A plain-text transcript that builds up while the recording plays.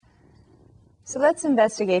So let's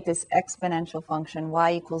investigate this exponential function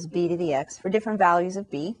y equals b to the x for different values of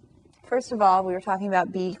b. First of all, we were talking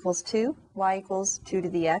about b equals 2, y equals 2 to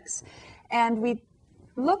the x, and we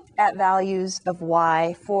looked at values of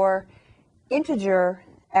y for integer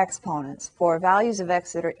exponents, for values of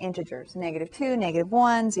x that are integers, -2,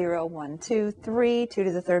 -1, 0, 1, 2, 3, 2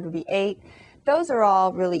 to the third would be 8. Those are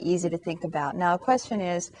all really easy to think about. Now, the question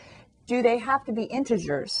is, do they have to be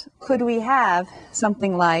integers? Could we have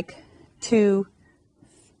something like 2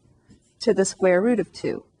 to the square root of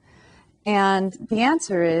 2? And the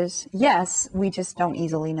answer is yes, we just don't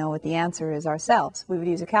easily know what the answer is ourselves. We would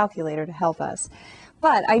use a calculator to help us.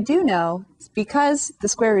 But I do know, because the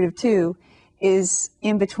square root of 2 is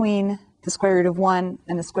in between the square root of 1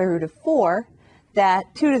 and the square root of 4,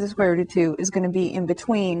 that 2 to the square root of 2 is going to be in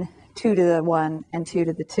between 2 to the 1 and 2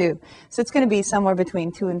 to the 2. So it's going to be somewhere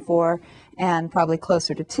between 2 and 4 and probably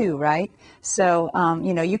closer to 2, right? So,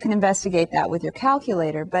 you can investigate that with your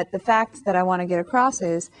calculator, but the fact that I want to get across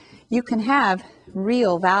is you can have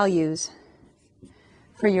real values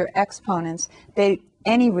for your exponents.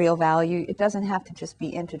 Any real value, it doesn't have to just be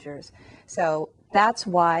integers. So that's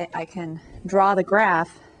why I can draw the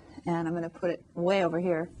graph, and I'm going to put it way over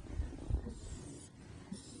here,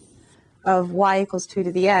 of y equals 2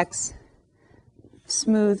 to the x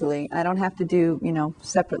smoothly. I don't have to do,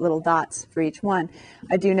 separate little dots for each one.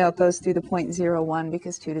 I do know it goes through the point 0, 1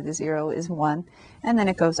 because 2 to the 0 is 1, and then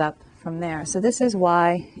it goes up from there. So this is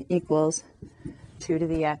y equals 2 to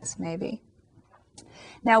the x, maybe.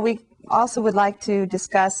 Now we also would like to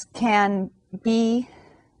discuss, can b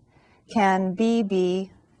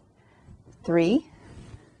be 3?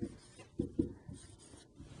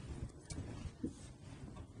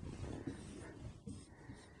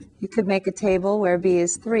 You could make a table where b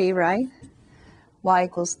is 3, right? Y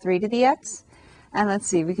equals 3 to the x. And let's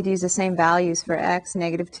see, we could use the same values for x,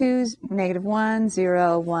 -2, -1,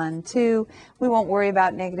 0, 1, 2. We won't worry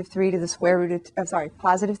about -3 to the square root of,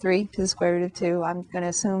 +3 to the square root of 2. I'm going to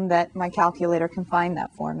assume that my calculator can find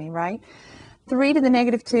that for me, right? 3 to the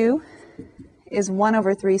 -2 is 1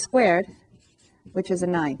 over 3 squared, which is a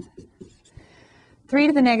ninth. 3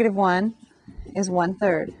 to the -1 is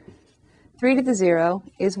 1/3. 3 to the 0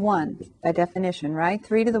 is 1 by definition, right?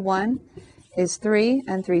 3 to the 1 is 3,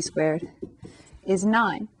 and 3 squared is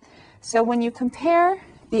 9. So when you compare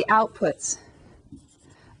the outputs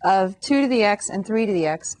of 2 to the x and 3 to the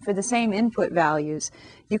x for the same input values,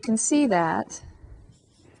 you can see that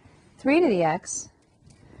 3 to the x,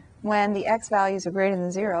 when the x values are greater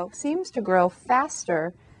than 0, seems to grow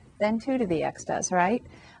faster than 2 to the x does, right?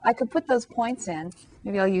 I could put those points in.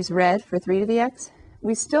 Maybe I'll use red for 3 to the x.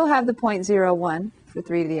 We still have the point 0, 1 for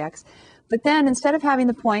 3 to the x, but then instead of having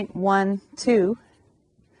the point 1, 2,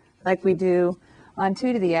 like we do on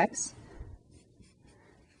 2 to the x,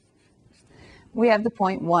 we have the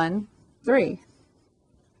point 1, 3.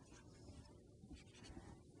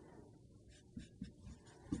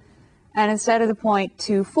 And instead of the point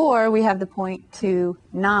 2, 4, we have the point 2,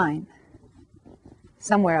 9,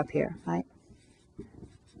 somewhere up here, right?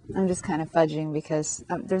 I'm just kind of fudging because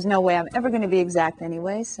there's no way I'm ever going to be exact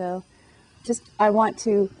anyway, so I want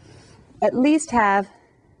to at least have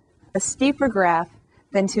a steeper graph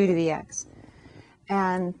than 2 to the x.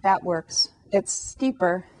 And that works. It's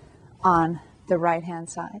steeper on the right-hand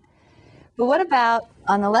side. But what about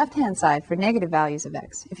on the left-hand side for negative values of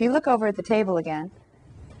x? If you look over at the table again,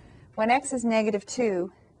 when x is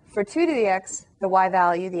 -2, for 2 to the x, the y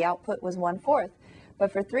value, the output was 1/4.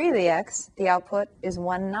 But for 3 to the x, the output is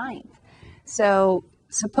 1/9. So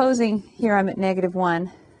supposing here I'm at -1,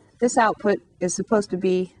 this output is supposed to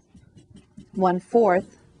be 1/4.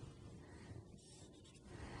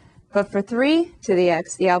 But for 3 to the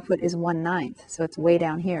x, the output is 1/9. So it's way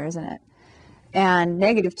down here, isn't it? And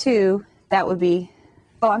 -2, that would be,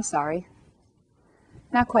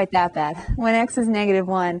 not quite that bad. When x is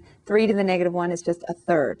 -1, 3 to the -1 is just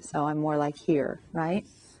 1/3. So I'm more like here, right?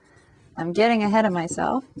 I'm getting ahead of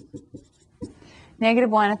myself. -1,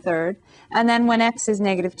 1/3. And then when x is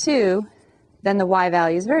 -2, then the y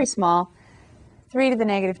value is very small. 3 to the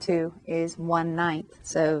 -2 is 1/9.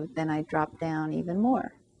 So then I drop down even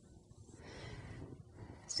more.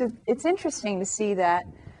 So it's interesting to see that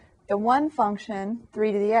the one function,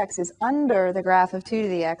 3 to the x, is under the graph of 2 to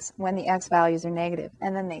the x when the x values are negative.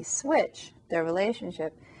 And then they switch their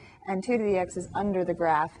relationship, and 2 to the x is under the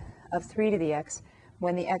graph of 3 to the x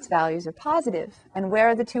when the x values are positive. And where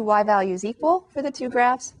are the two y values equal for the two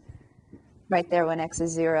graphs? Right there when x is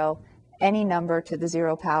 0. Any number to the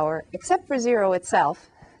 0 power, except for 0 itself,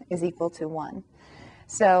 is equal to 1.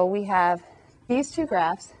 So we have these two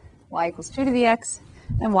graphs, y equals 2 to the x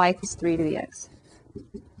and y equals 3 to the x.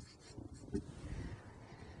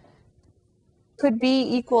 Could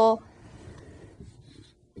b equal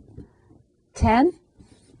 10?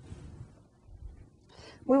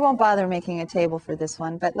 We won't bother making a table for this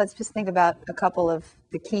one, but let's just think about a couple of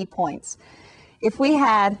the key points. If we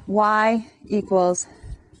had y equals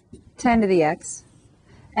 10 to the x,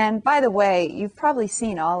 and by the way, you've probably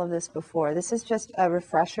seen all of this before. This is just a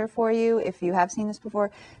refresher for you, if you have seen this before,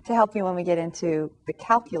 to help you when we get into the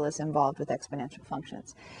calculus involved with exponential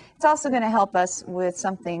functions. It's also going to help us with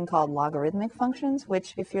something called logarithmic functions,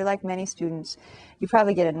 which, if you're like many students, you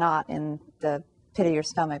probably get a knot in the pit of your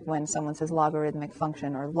stomach when someone says logarithmic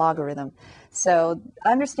function or logarithm. So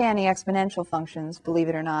understanding exponential functions, believe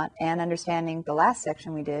it or not, and understanding the last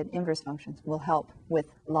section we did, inverse functions, will help with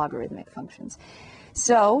logarithmic functions.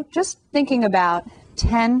 So just thinking about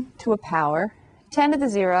 10 to a power, 10 to the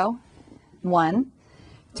 0, 1,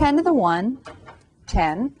 10 to the 1,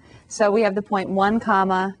 10. So we have the point 1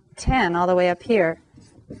 comma 10 all the way up here.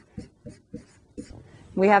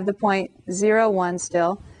 We have the point 0, 1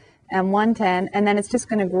 still, and 1, 10, and then it's just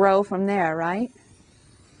going to grow from there, right?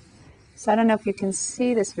 So I don't know if you can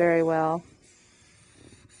see this very well.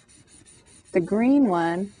 The green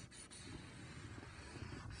one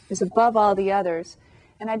is above all the others.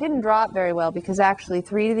 And I didn't draw it very well because actually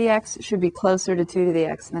 3 to the x should be closer to 2 to the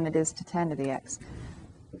x than it is to 10 to the x,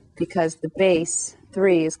 because the base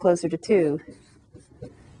 3 is closer to 2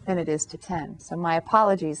 than it is to 10. So my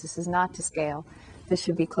apologies, this is not to scale. This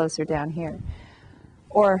should be closer down here.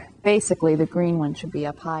 Or basically the green one should be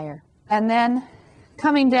up higher. And then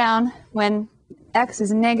coming down, when x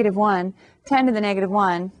is negative 1, 10 to the negative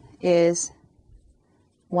 1 is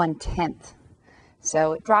 1/10.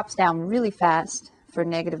 So it drops down really fast for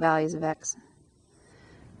negative values of x.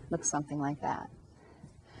 Looks something like that.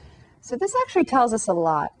 So this actually tells us a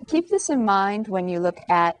lot. Keep this in mind when you look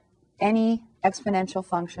at any exponential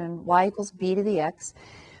function, y equals b to the x.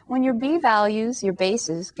 When your b values, your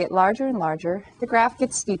bases, get larger and larger, the graph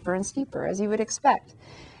gets steeper and steeper, as you would expect.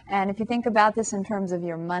 And if you think about this in terms of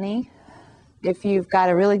your money, if you've got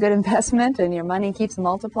a really good investment and your money keeps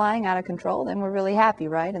multiplying out of control, then we're really happy,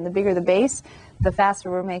 right? And the bigger the base, the faster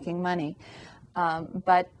we're making money.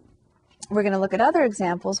 But we're going to look at other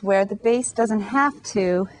examples where the base doesn't have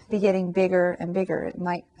to be getting bigger and bigger. It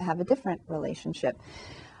might have a different relationship.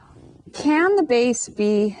 Can the base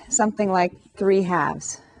be something like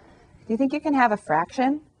 3/2? Do you think you can have a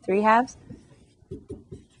fraction, 3/2?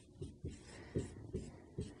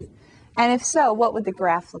 And if so, what would the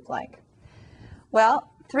graph look like? Well,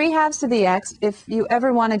 3/2 to the x, if you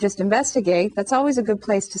ever want to just investigate, that's always a good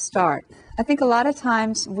place to start. I think a lot of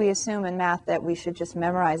times we assume in math that we should just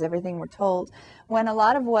memorize everything we're told, when a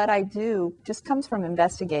lot of what I do just comes from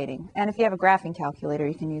investigating. And if you have a graphing calculator,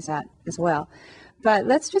 you can use that as well. But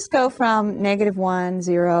let's just go from negative 1,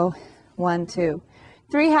 0, 1, 2.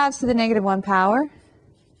 3/2 to the negative 1 power,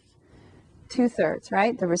 2/3,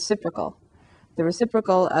 right? The reciprocal. The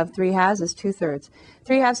reciprocal of 3/2 is 2/3.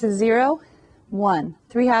 3/2 is 0, 1.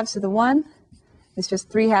 3/2 to the 1 is just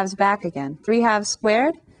 3/2 back again. 3/2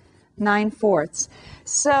 squared, 9/4.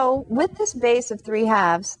 So with this base of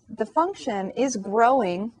 3/2, the function is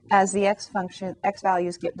growing as the x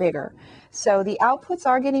values get bigger. So the outputs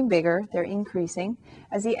are getting bigger, they're increasing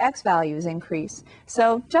as the x values increase.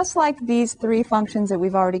 So just like these three functions that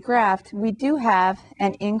we've already graphed, we do have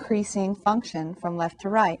an increasing function from left to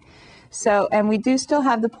right. So, and we do still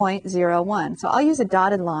have the point 0, 1. So I'll use a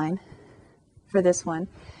dotted line for this one.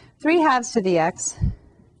 3/2 to the x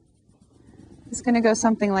is going to go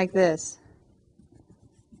something like this.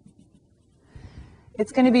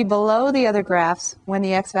 It's going to be below the other graphs when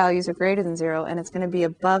the x values are greater than 0, and it's going to be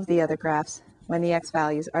above the other graphs when the x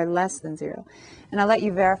values are less than 0. And I'll let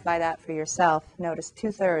you verify that for yourself. Notice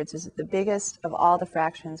 2/3 is the biggest of all the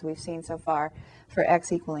fractions we've seen so far for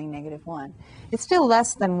x equaling negative 1. It's still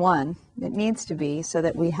less than 1. It needs to be so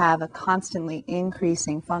that we have a constantly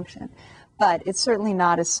increasing function. But it's certainly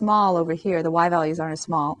not as small over here. The y values aren't as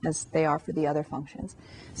small as they are for the other functions.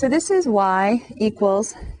 So this is y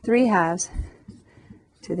equals 3/2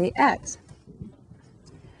 to the x.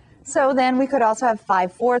 So then we could also have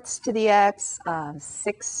 5/4 to the x, any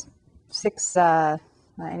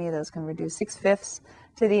of those can reduce, 6/5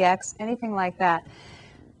 to the x, anything like that.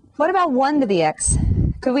 What about 1 to the x?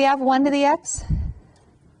 Could we have 1 to the x?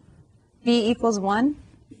 b equals 1?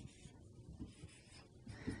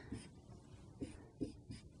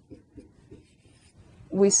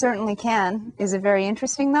 We certainly can. Is it very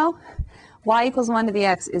interesting though? Y equals 1 to the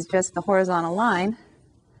x is just the horizontal line.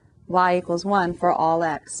 Y equals 1 for all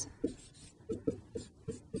x.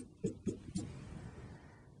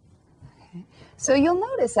 Okay. So you'll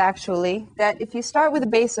notice actually that if you start with a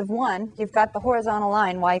base of 1, you've got the horizontal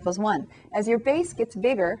line y equals 1. As your base gets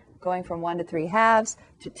bigger, going from 1 to 3 halves,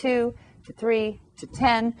 to 2, to 3, to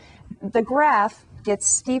 10, the graph gets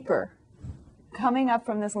steeper, coming up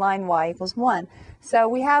from this line y equals 1. So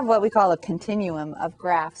we have what we call a continuum of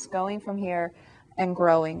graphs going from here and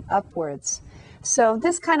growing upwards. So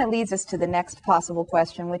this kind of leads us to the next possible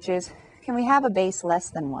question, which is, can we have a base less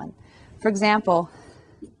than 1? For example,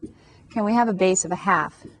 can we have a base of a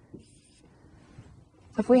half?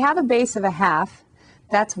 If we have a base of a half,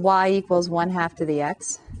 that's y equals 1/2 to the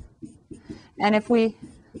x. And if we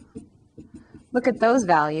look at those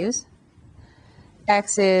values,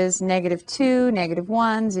 x is -2,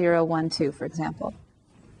 -1, 0, 1, 2, for example.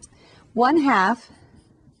 1/2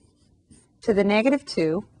 to the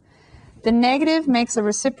 -2, the negative makes a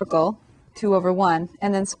reciprocal, 2 over 1,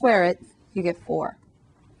 and then square it, you get 4.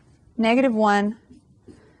 -1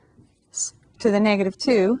 to the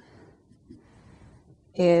 -2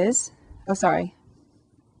 is, oh sorry,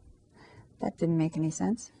 that didn't make any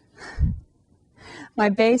sense. My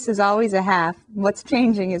base is always a half. What's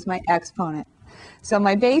changing is my exponent. So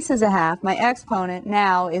my base is a half. My exponent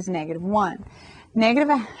now is -1.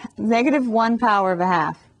 -1 power of a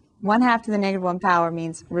half. 1/2 to the -1 power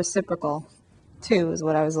means reciprocal. 2 is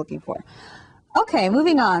what I was looking for. Okay,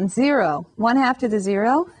 moving on. 0. 1/2 to the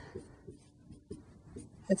 0.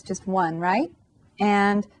 That's just 1, right?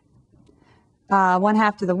 And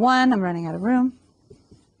 1/2 to the 1, I'm running out of room,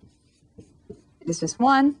 is just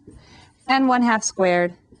 1. And 1/2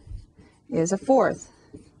 squared is a 4th.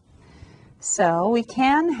 So we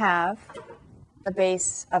can have a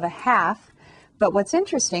base of a half, but what's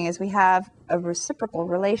interesting is we have a reciprocal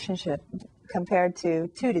relationship compared to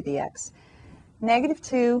 2 to the x.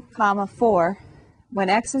 -2, 4, when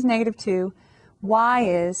x is -2, y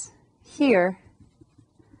is here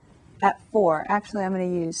at 4. Actually, I'm going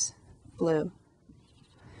to use blue.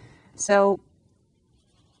 So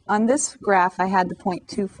on this graph, I had the point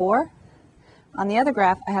 2, 4. On the other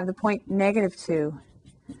graph, I have the point -2,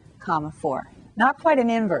 4. Not quite an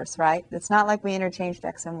inverse, right? It's not like we interchanged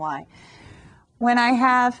x and y. When I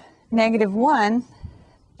have -1,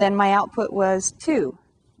 then my output was 2.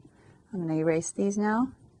 I'm going to erase these now.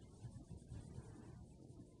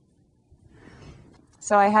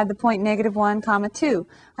 So I had the point -1, 2.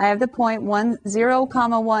 I have the point 0,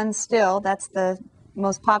 1 still. That's the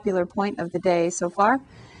most popular point of the day so far.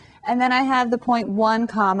 And then I have the point 1,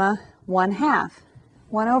 1/2,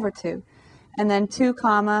 1 over 2. And then 2,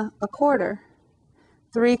 1/4,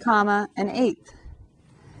 3, 1/8.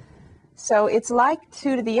 So it's like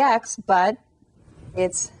 2 to the x, but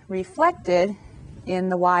it's reflected in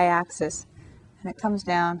the y-axis. And it comes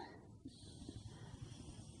down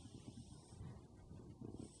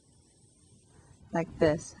like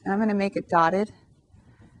this. And I'm going to make it dotted.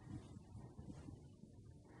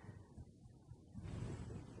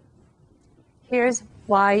 Here's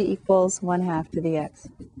y equals 1/2 to the x.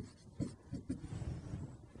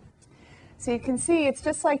 So you can see it's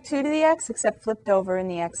just like 2 to the x, except flipped over in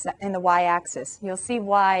the y-axis. You'll see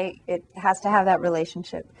why it has to have that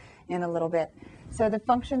relationship in a little bit. So the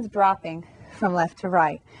function's dropping from left to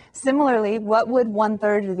right. Similarly, what would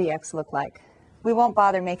 1/3 to the x look like? We won't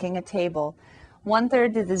bother making a table.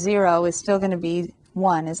 1/3 to the 0 is still going to be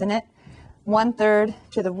 1, isn't it? 1/3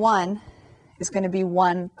 to the 1 is going to be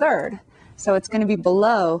 1/3. So it's going to be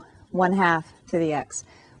below 1/2 to the x.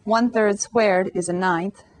 1/3 squared is a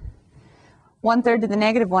 9th. 1/3 to the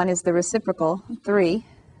 -1 is the reciprocal, 3.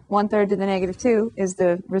 1/3 to the -2 is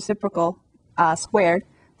the reciprocal squared,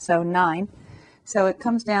 so 9. So it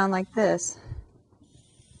comes down like this.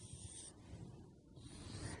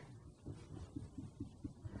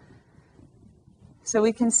 So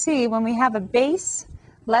we can see when we have a base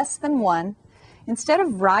less than 1, instead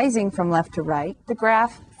of rising from left to right, the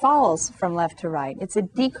graph falls from left to right. It's a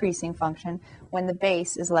decreasing function when the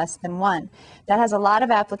base is less than 1. That has a lot of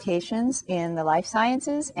applications in the life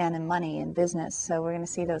sciences and in money and business, so we're going to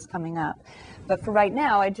see those coming up. But for right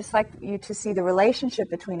now, I'd just like you to see the relationship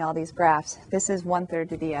between all these graphs. This is 1/3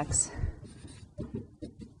 to the x.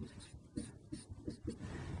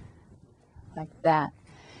 Like that.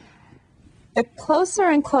 The closer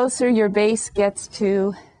and closer your base gets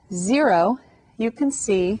to 0, you can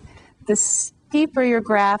see the steeper your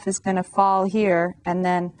graph is going to fall here, and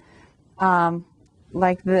then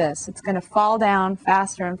like this. It's going to fall down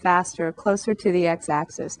faster and faster, closer to the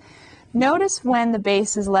x-axis. Notice when the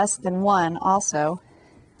base is less than 1 also,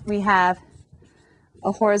 we have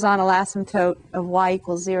a horizontal asymptote of y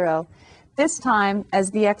equals 0. This time,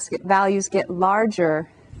 as the x values get larger,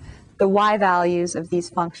 the y values of these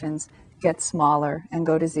functions get smaller and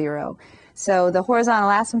go to 0. So the horizontal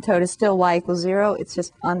asymptote is still y equals 0. It's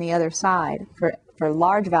just on the other side for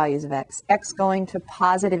large values of x going to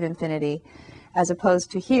positive infinity, as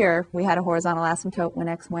opposed to here, we had a horizontal asymptote when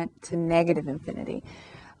x went to negative infinity.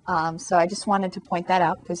 So I just wanted to point that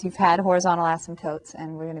out because you've had horizontal asymptotes,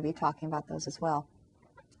 and we're going to be talking about those as well.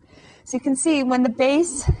 So you can see when the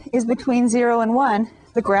base is between 0 and 1,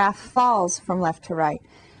 the graph falls from left to right.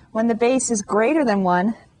 When the base is greater than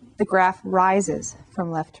 1, the graph rises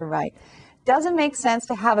from left to right. Doesn't make sense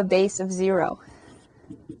to have a base of 0.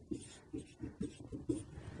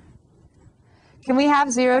 Can we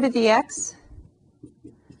have 0 to the x?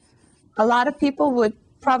 A lot of people would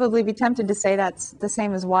probably be tempted to say that's the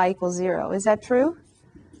same as y equals 0. Is that true?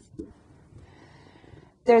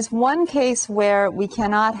 There's one case where we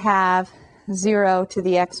cannot have 0 to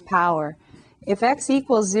the x power. If x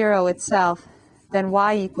equals 0 itself, then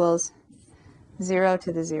y equals 0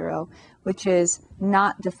 to the 0, which is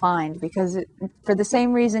not defined, because for the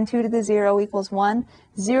same reason 2 to the 0 equals 1,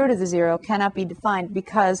 0 to the 0 cannot be defined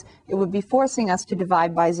because it would be forcing us to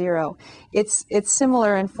divide by 0. It's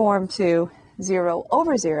similar in form to 0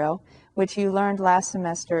 over 0, which you learned last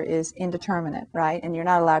semester is indeterminate, right? And you're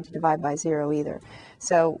not allowed to divide by 0 either.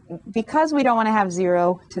 So because we don't want to have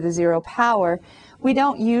 0 to the 0 power, we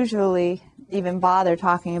don't usually even bother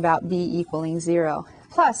talking about b equaling 0.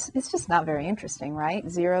 Plus, it's just not very interesting, right?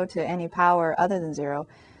 0 to any power other than 0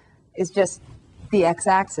 is just the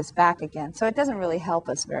x-axis back again. So it doesn't really help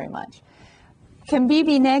us very much. Can b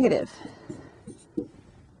be negative?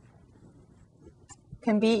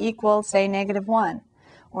 Can b equal, say, -1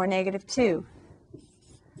 or -2?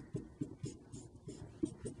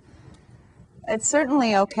 It's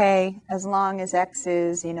certainly okay as long as x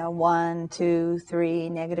is, 1, 2, 3,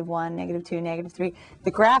 -1, -2, -3.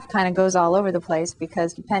 The graph kind of goes all over the place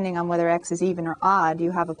because depending on whether x is even or odd,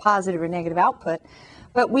 you have a positive or negative output.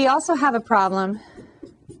 But we also have a problem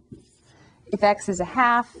if x is a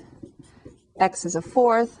half, x is a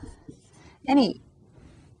fourth, any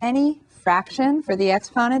fraction for the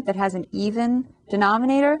exponent that has an even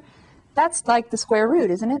denominator, that's like the square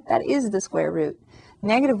root, isn't it? That is the square root.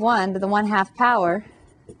 -1 to the 1/2 power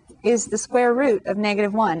is the square root of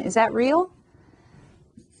 -1. Is that real?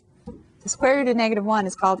 The square root of -1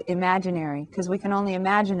 is called imaginary because we can only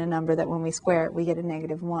imagine a number that when we square it, we get a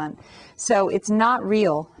 -1. So it's not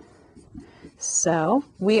real. So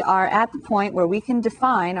we are at the point where we can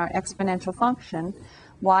define our exponential function,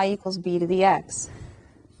 y equals b to the x.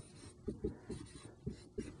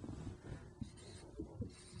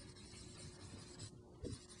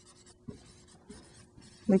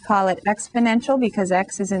 We call it exponential because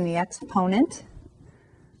x is in the exponent.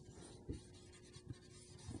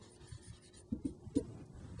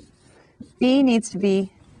 B needs to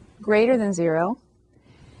be greater than 0.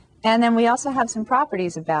 And then we also have some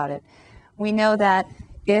properties about it. We know that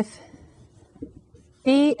if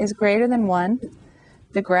b is greater than 1,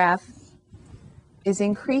 the graph is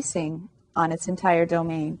increasing on its entire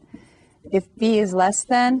domain. If b is less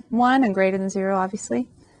than 1 and greater than 0, obviously,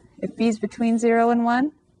 if b is between 0 and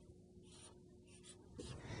 1,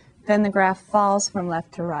 then the graph falls from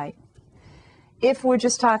left to right. If we're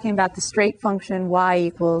just talking about the straight function y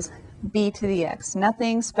equals b to the x,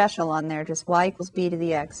 nothing special on there, just y equals b to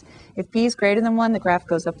the x. If b is greater than 1, the graph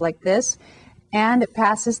goes up like this, and it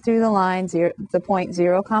passes through the line, the point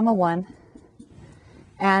 0, 1.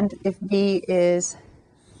 And if b is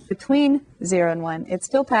between 0 and 1, it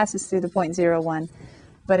still passes through the point 0, 1,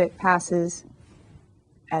 but it passes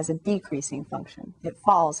as a decreasing function. It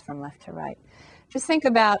falls from left to right. Just think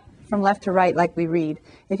about from left to right like we read.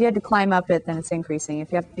 If you had to climb up it, then it's increasing.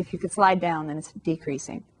 If you could slide down, then it's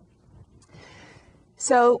decreasing.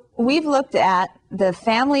 So we've looked at the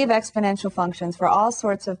family of exponential functions for all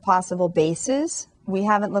sorts of possible bases. We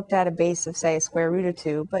haven't looked at a base of, say, a square root of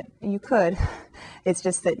 2, but you could. It's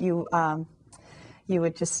just that you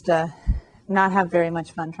would just not have very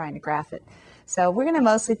much fun trying to graph it. So we're going to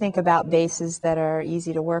mostly think about bases that are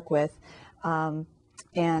easy to work with, and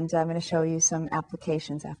I'm going to show you some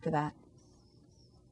applications after that.